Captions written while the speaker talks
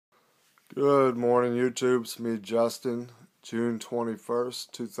Good morning, YouTube. It's me, Justin. June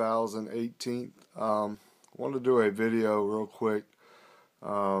 21st, 2018. Wanted to do a video real quick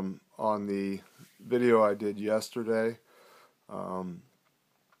on the video I did yesterday.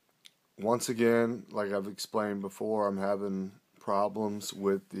 Once again, like I've explained before, I'm having problems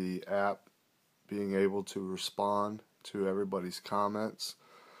with the app being able to respond to everybody's comments.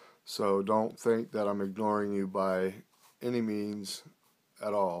 So don't think that I'm ignoring you by any means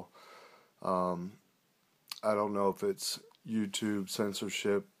at all. I don't know if it's YouTube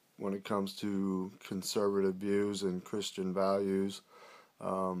censorship when it comes to conservative views and Christian values,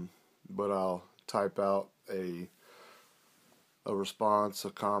 but I'll type out a response,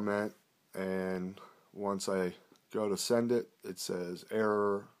 a comment, and once I go to send it, it says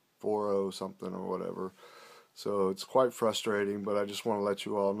error 40 something or whatever. So it's quite frustrating, but I just want to let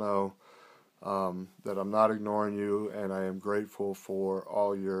you all know that I'm not ignoring you, and I am grateful for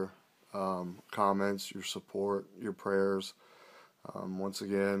all your comments, your support, your prayers. Once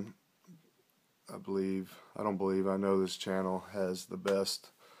again, I know this channel has the best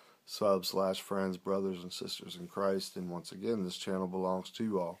subs/friends, brothers and sisters in Christ, and once again, this channel belongs to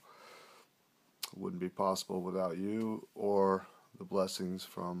you all. It wouldn't be possible without you or the blessings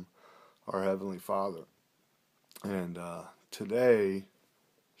from our Heavenly Father. And today,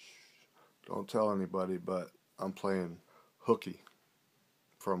 don't tell anybody, but I'm playing Hooky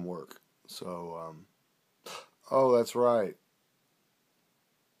from work. So, oh, that's right.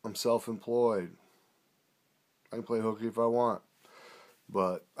 I'm self-employed. I can play hooky if I want.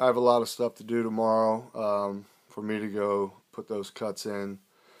 But I have a lot of stuff to do tomorrow for me to go put those cuts in.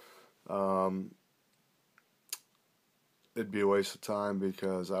 It'd be a waste of time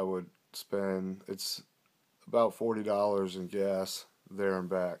because I would spend, it's about $40 in gas there and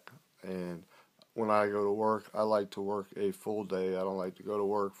back. And when I go to work, I like to work a full day. I don't like to go to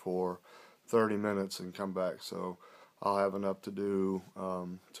work for 30 minutes and come back. So I'll have enough to do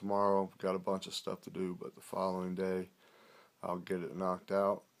tomorrow. Got a bunch of stuff to do, but the following day I'll get it knocked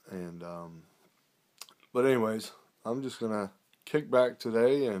out. And but anyways, I'm just gonna kick back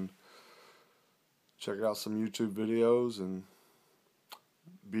today and check out some YouTube videos and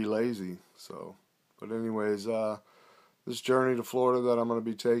be lazy. So, but anyways, this journey to Florida that I'm gonna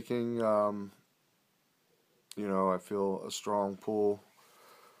be taking, you know, I feel a strong pull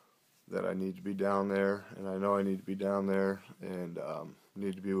that I need to be down there, and I know I need to be down there, and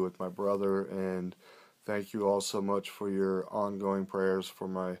need to be with my brother. And thank you all so much for your ongoing prayers for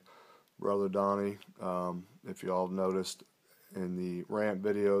my brother Donnie. If you all noticed in the rant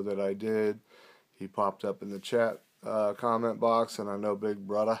video that I did, he popped up in the chat comment box, and I know, big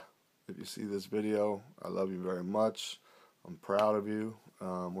brother, if you see this video, I love you very much. I'm proud of you.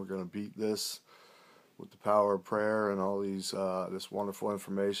 We're going to beat this with the power of prayer and all these this wonderful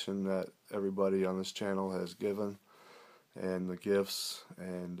information that everybody on this channel has given, and the gifts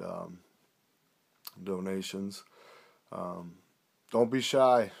and donations. Don't be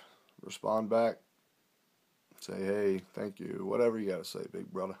shy. Respond back. Say, hey, thank you. Whatever you got to say,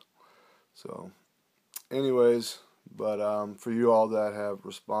 big brother. So, anyways, but for you all that have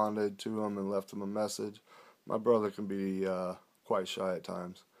responded to him and left him a message, my brother can be quite shy at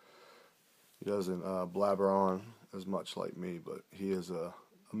times. He doesn't blabber on as much like me, but he is a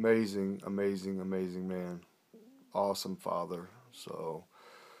amazing man. Awesome father. So,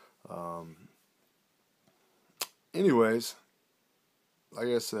 anyways, like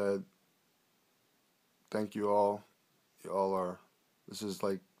I said, thank you all. You all are, this is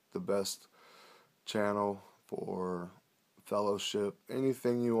like the best channel for fellowship.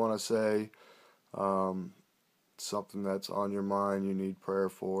 Anything you want to say, something that's on your mind you need prayer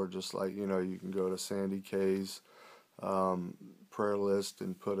for, just like, you know, you can go to Sandy K's prayer list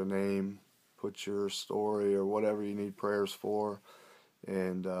and put a name, put your story or whatever you need prayers for,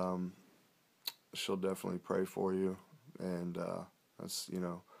 and she'll definitely pray for you. And that's, you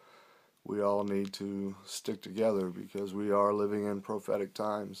know, we all need to stick together because we are living in prophetic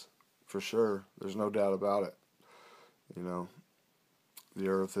times, for sure. There's no doubt about it. You know, the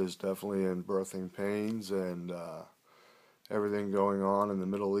earth is definitely in birthing pains, and everything going on in the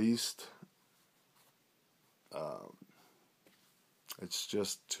Middle East. It's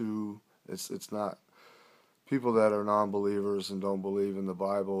just too. It's not, people that are non-believers and don't believe in the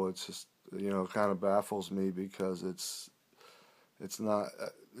Bible. It's just, you know, kind of baffles me because it's not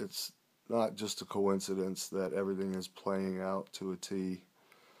just a coincidence that everything is playing out to a T.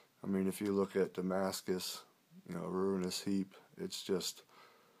 I mean, if you look at Damascus, you know, ruinous heap, it's just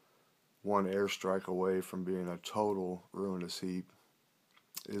one airstrike away from being a total ruinous heap.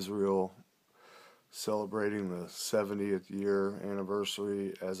 Israel celebrating the 70th year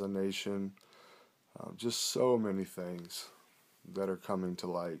anniversary as a nation. Just so many things that are coming to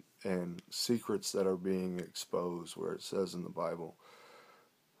light and secrets that are being exposed, where it says in the Bible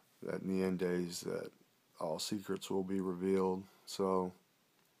that in the end days that all secrets will be revealed. So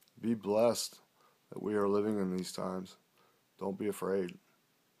be blessed that we are living in these times. Don't be afraid.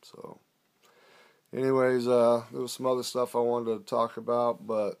 So anyways, there was some other stuff I wanted to talk about,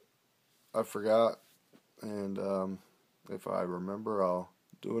 but I forgot. And if I remember, I'll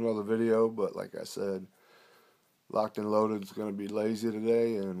do another video. But like I said, Locked and Loaded is going to be lazy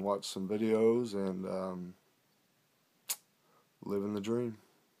today and watch some videos and living the dream.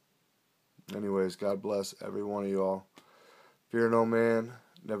 Anyways, God bless every one of y'all. Fear no man,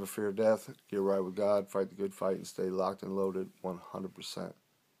 never fear death. Get right with God, fight the good fight, and stay locked and loaded 100%.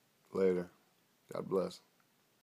 Later. God bless.